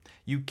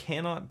You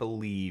cannot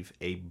believe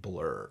a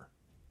blur.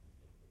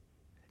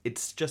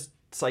 It's just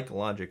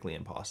psychologically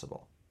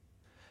impossible.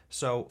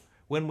 So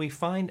when we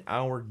find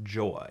our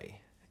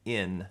joy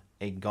in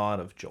a God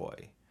of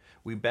joy,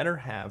 we better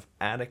have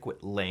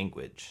adequate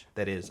language,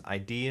 that is,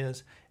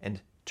 ideas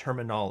and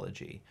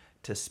terminology,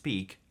 to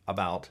speak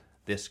about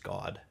this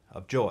God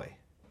of joy.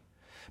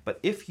 But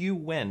if you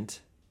went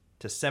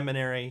to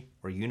seminary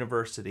or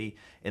university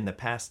in the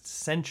past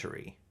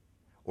century,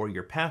 or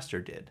your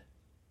pastor did,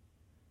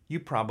 you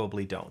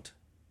probably don't.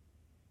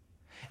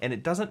 And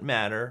it doesn't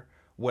matter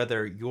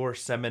whether your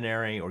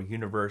seminary or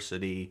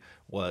university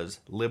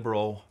was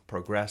liberal,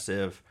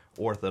 progressive,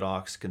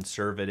 orthodox,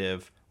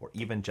 conservative, or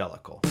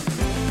evangelical.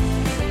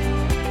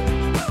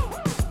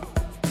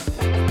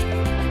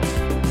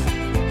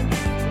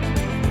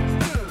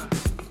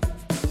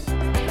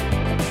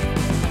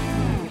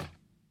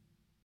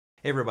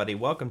 Hey everybody,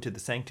 welcome to the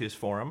Sanctus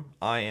Forum.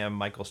 I am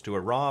Michael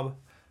Stewart Robb.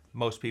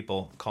 Most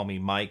people call me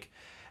Mike.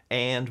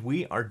 And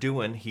we are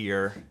doing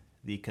here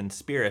the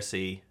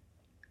conspiracy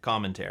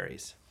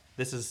commentaries.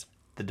 This is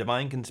The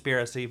Divine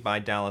Conspiracy by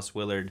Dallas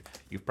Willard.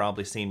 You've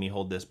probably seen me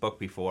hold this book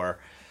before.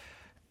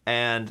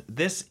 And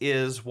this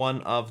is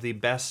one of the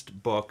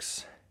best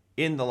books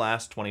in the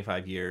last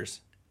 25 years.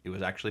 It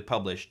was actually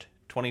published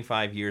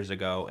 25 years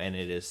ago, and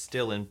it is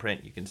still in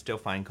print. You can still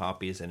find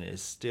copies, and it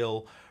is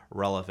still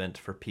relevant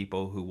for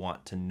people who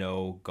want to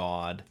know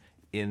God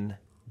in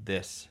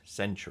this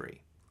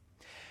century.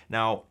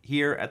 Now,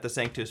 here at the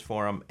Sanctus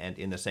Forum and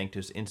in the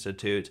Sanctus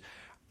Institute,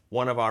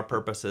 one of our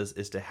purposes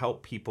is to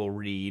help people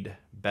read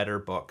better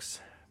books.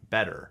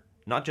 Better.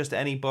 Not just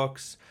any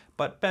books,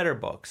 but better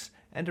books.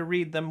 And to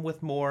read them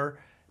with more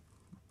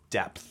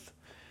depth.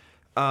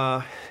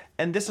 And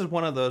this is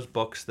one of those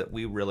books that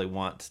we really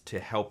want to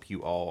help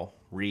you all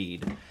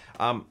read.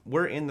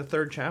 We're in the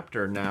third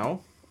chapter now.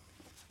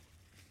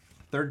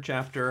 Third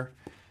chapter,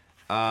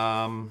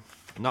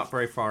 not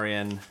very far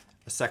in,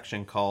 a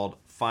section called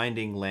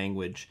Finding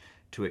Language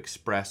to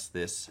Express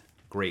This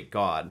Great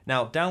God.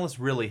 Now, Dallas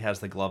really has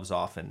the gloves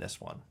off in this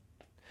one.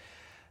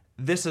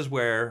 This is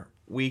where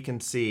we can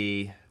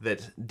see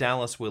that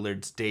Dallas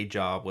Willard's day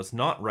job was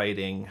not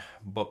writing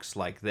books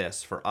like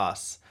this for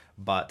us,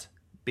 but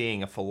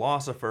being a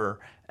philosopher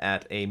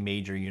at a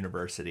major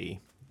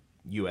university.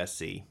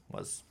 USC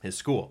was his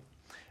school.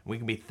 We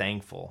can be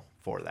thankful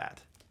for that.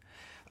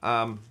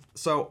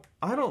 So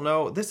I don't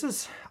know.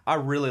 I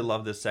really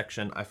love this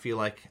section. I feel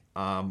like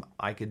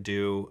I could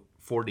do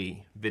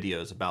 40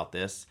 videos about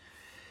this.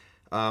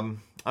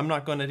 I'm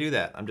not going to do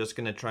that. I'm just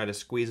going to try to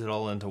squeeze it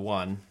all into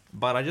one.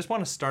 But I just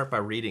want to start by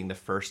reading the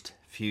first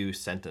few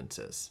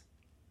sentences.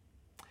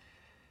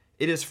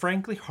 It is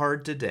frankly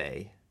hard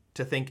today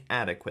to think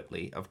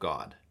adequately of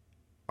God,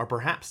 or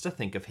perhaps to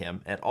think of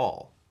him at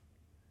all.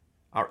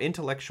 Our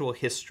intellectual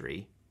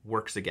history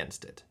works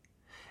against it,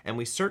 and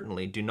we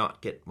certainly do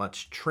not get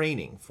much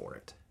training for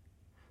it.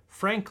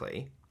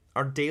 Frankly,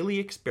 our daily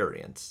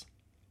experience,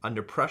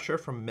 under pressure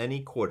from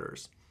many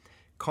quarters,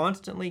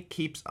 constantly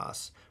keeps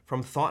us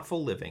from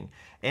thoughtful living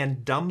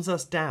and dumbs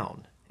us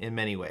down in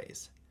many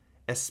ways,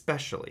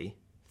 especially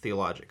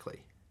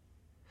theologically.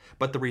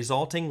 But the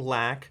resulting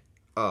lack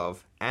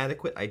of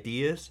adequate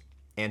ideas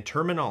and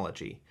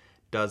terminology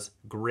does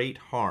great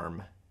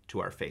harm to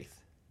our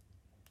faith.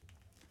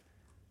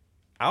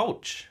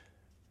 Ouch.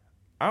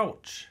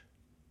 Ouch.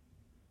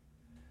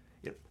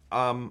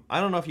 I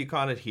don't know if you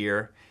caught it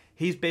here.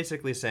 He's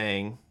basically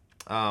saying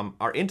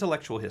our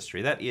intellectual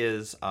history, that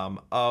is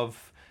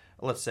of,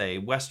 let's say,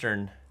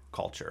 Western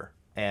culture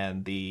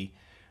and the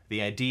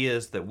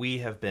ideas that we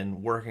have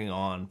been working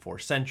on for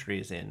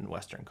centuries in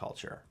Western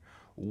culture,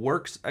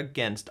 works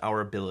against our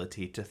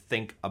ability to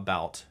think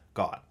about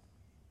God.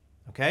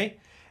 Okay?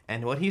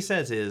 And what he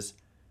says is,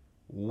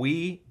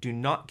 we do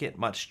not get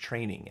much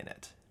training in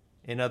it.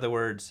 In other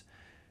words,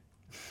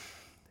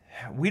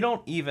 we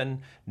don't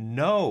even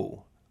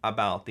know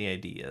about the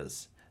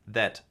ideas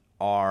that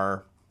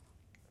are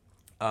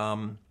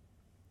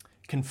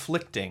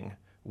conflicting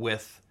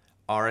with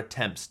our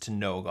attempts to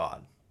know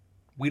God.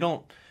 We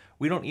don't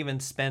even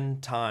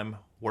spend time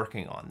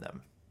working on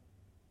them.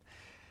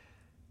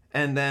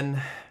 And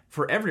then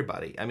for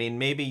everybody, I mean,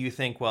 maybe you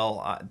think,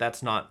 well,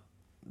 that's not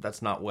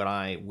what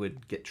I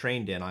would get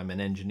trained in. I'm an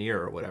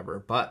engineer or whatever.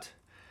 But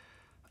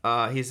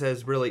he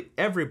says, really,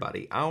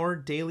 everybody, our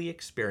daily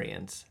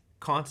experience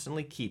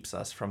constantly keeps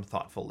us from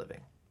thoughtful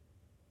living.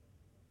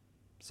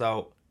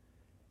 So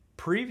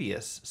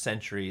previous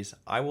centuries,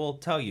 I will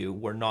tell you,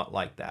 were not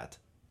like that.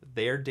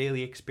 Their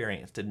daily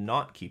experience did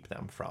not keep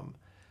them from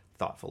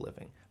thoughtful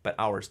living, but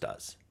ours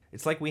does.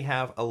 It's like we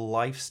have a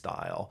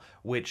lifestyle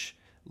which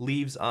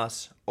leaves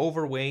us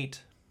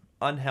overweight,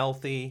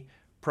 unhealthy,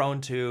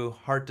 prone to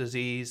heart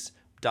disease,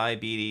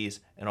 diabetes,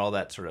 and all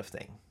that sort of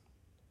thing.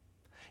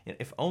 And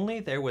if only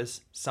there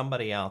was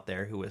somebody out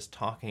there who was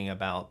talking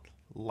about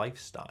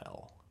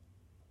lifestyle.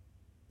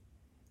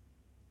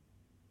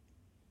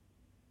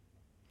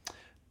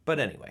 But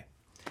anyway,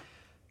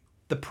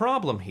 the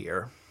problem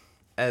here,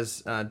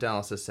 as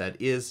Dallas has said,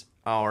 is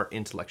our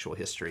intellectual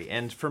history.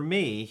 And for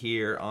me,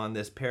 here on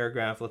this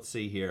paragraph, let's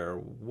see here,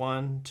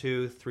 1,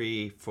 2,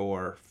 3,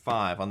 4,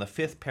 5. On the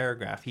 5th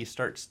paragraph, he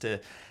starts to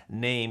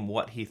name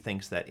what he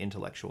thinks that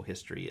intellectual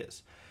history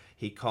is.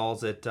 He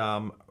calls it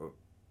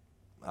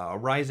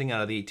rising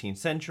out of the 18th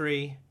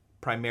century,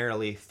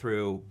 primarily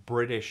through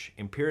British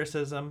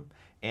empiricism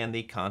and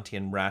the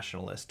Kantian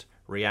rationalist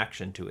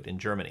reaction to it in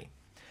Germany.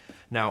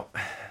 Now,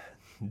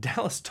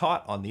 Dallas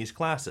taught on these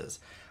classes.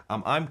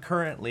 I'm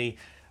currently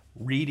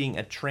reading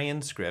a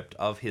transcript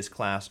of his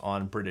class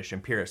on British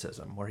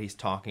empiricism, where he's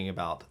talking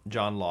about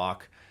John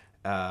Locke,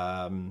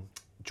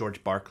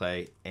 George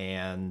Berkeley,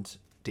 and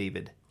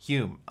David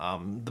Hume.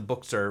 The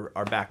books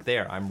are back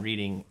there. I'm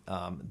reading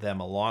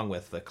them along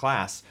with the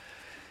class.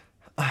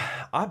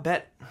 I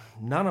bet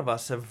none of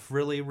us have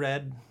really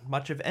read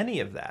much of any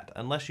of that,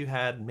 unless you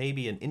had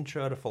maybe an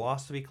intro to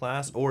philosophy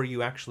class, or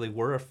you actually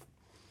were a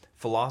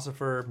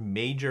philosopher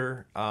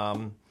major.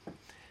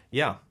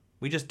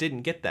 We just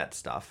didn't get that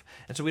stuff.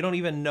 And so we don't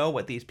even know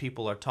what these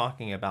people are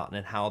talking about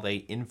and how they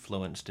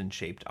influenced and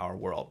shaped our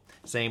world.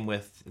 Same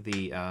with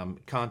the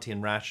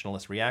Kantian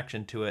rationalist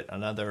reaction to it.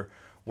 Another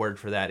word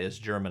for that is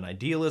German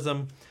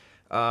idealism.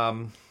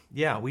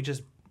 We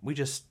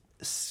just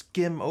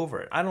skim over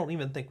it. I don't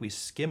even think we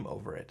skim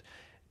over it.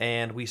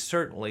 And we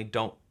certainly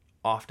don't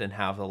often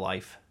have the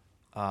life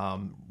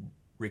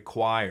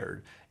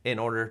required in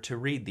order to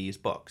read these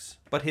books.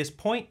 But his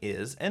point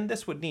is, and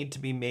this would need to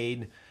be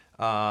made,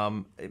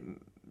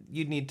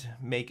 you'd need to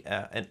make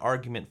an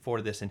argument for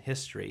this in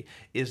history,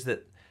 is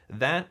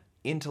that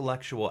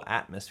intellectual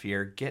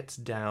atmosphere gets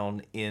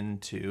down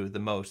into the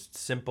most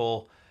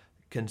simple,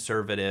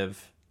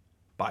 conservative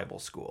Bible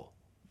school.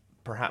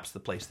 Perhaps the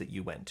place that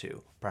you went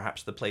to,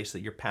 perhaps the place that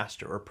your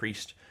pastor or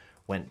priest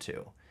went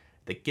to,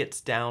 that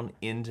gets down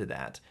into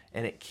that.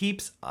 And it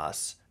keeps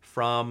us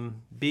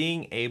from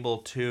being able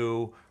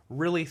to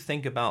really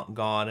think about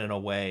God in a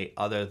way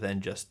other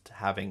than just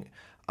having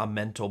a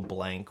mental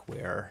blank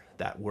where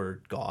that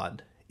word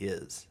God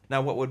is.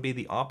 Now, what would be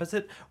the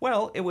opposite?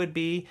 Well, it would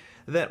be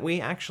that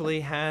we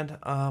actually had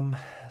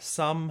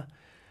some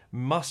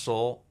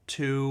muscle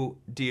to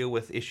deal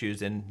with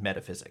issues in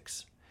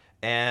metaphysics.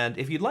 And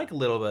if you'd like a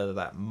little bit of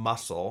that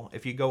muscle,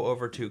 if you go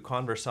over to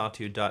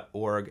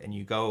conversatio.org and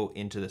you go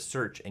into the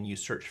search and you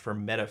search for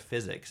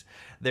metaphysics,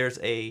 there's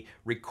a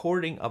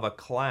recording of a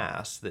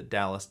class that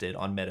Dallas did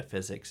on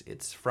metaphysics.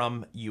 It's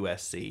from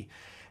USC.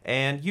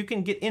 And you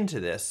can get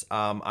into this.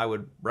 I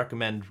would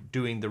recommend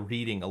doing the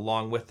reading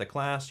along with the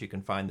class. You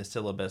can find the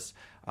syllabus.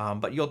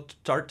 But you'll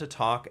start to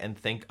talk and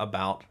think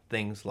about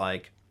things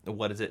like,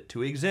 what is it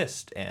to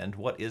exist, and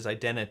what is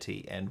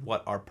identity, and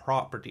what are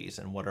properties,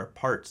 and what are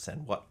parts,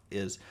 and what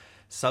is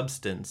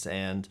substance,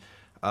 and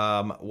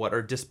what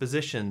are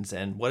dispositions,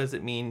 and what does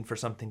it mean for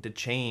something to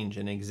change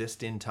and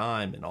exist in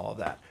time, and all of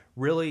that.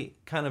 Really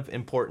kind of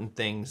important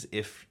things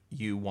if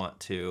you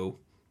want to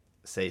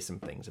say some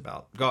things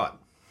about God.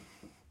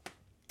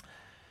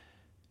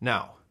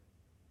 Now,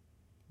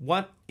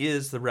 what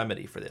is the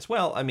remedy for this?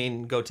 Well, I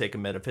mean, go take a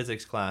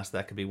metaphysics class.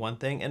 That could be one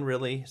thing. And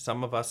really,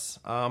 some of us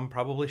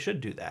probably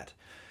should do that.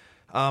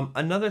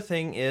 Another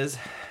thing is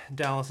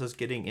Dallas is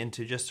getting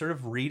into just sort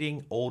of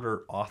reading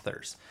older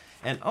authors.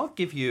 And I'll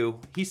give you,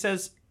 he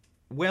says,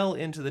 well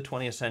into the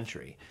 20th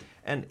century.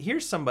 And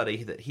here's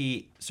somebody that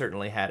he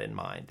certainly had in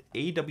mind.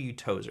 A.W.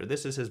 Tozer.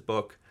 This is his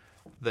book,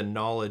 The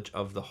Knowledge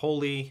of the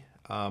Holy.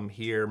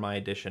 Here, my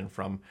edition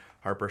from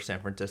Harper,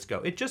 San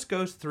Francisco. It just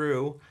goes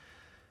through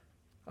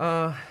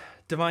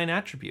divine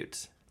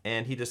attributes,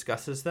 and he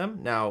discusses them.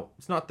 Now,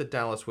 it's not that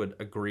Dallas would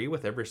agree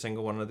with every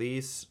single one of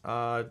these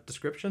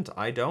descriptions.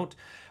 I don't.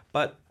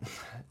 But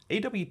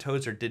A.W.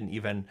 Tozer didn't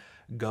even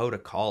go to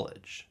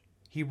college.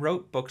 He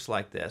wrote books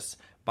like this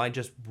by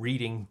just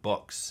reading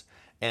books.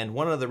 And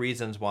one of the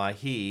reasons why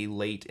he,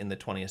 late in the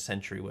 20th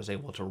century, was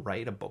able to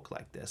write a book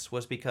like this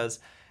was because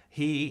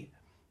he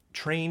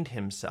trained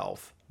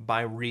himself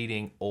by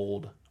reading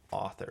old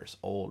authors,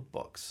 old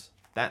books.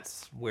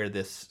 That's where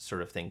this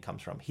sort of thing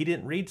comes from. He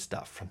didn't read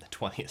stuff from the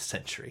 20th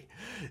century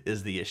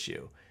is the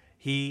issue.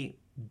 He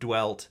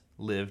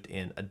lived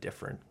in a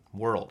different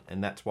world.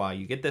 And that's why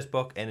you get this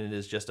book, and it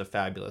is just a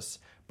fabulous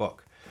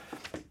book.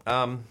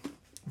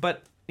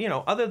 But,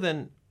 other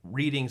than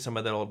reading some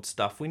of that old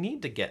stuff, we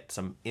need to get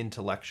some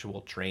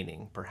intellectual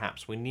training.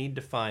 Perhaps we need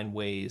to find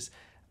ways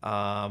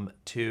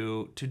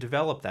to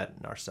develop that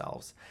in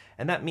ourselves.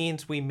 And that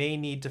means we may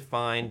need to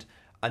find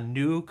a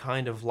new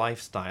kind of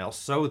lifestyle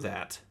so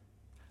that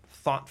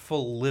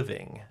thoughtful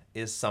living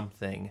is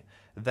something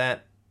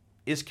that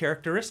is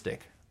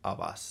characteristic of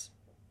us,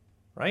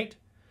 right?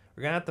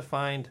 We're going to have to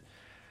find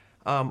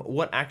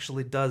what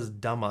actually does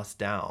dumb us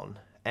down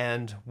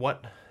and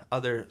what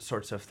other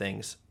sorts of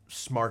things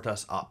smart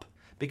us up.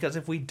 Because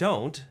if we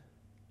don't,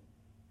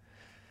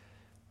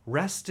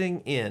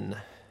 resting in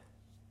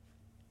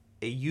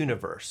a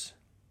universe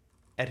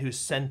at whose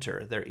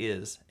center there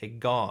is a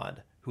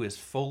God who is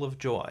full of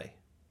joy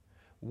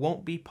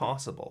won't be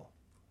possible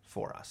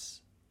for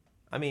us.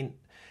 I mean,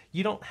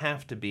 you don't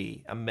have to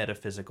be a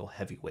metaphysical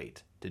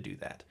heavyweight to do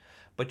that.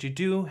 but you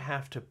do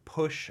have to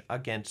push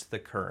against the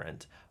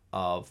current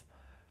of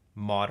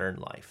modern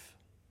life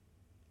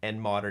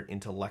and modern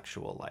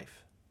intellectual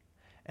life.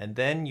 And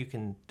then you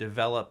can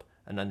develop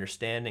an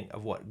understanding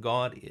of what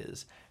God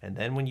is. And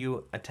then when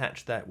you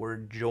attach that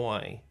word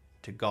joy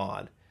to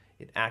God,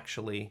 it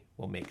actually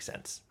will make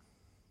sense.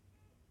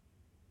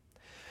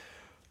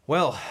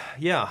 Well,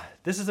 yeah,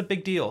 this is a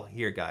big deal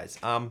here, guys.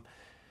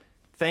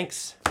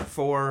 Thanks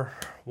for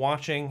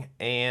watching,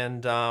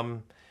 and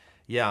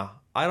yeah,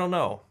 I don't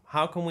know.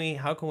 How can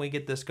we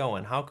get this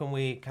going? How can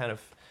we kind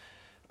of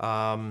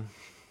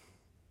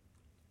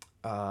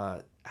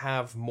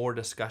have more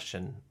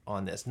discussion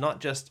on this? Not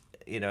just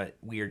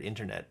weird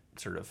internet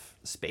sort of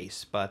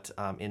space, but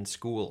in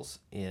schools,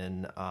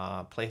 in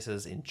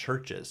places, in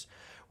churches,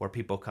 where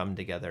people come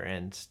together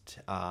and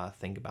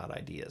think about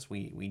ideas.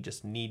 We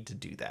just need to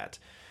do that.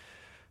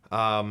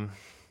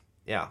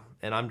 Yeah,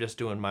 and I'm just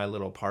doing my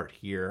little part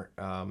here.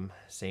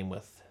 Same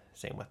with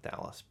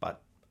Dallas,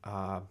 but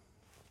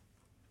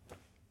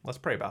let's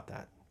pray about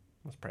that.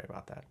 Let's pray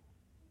about that.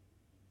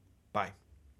 Bye.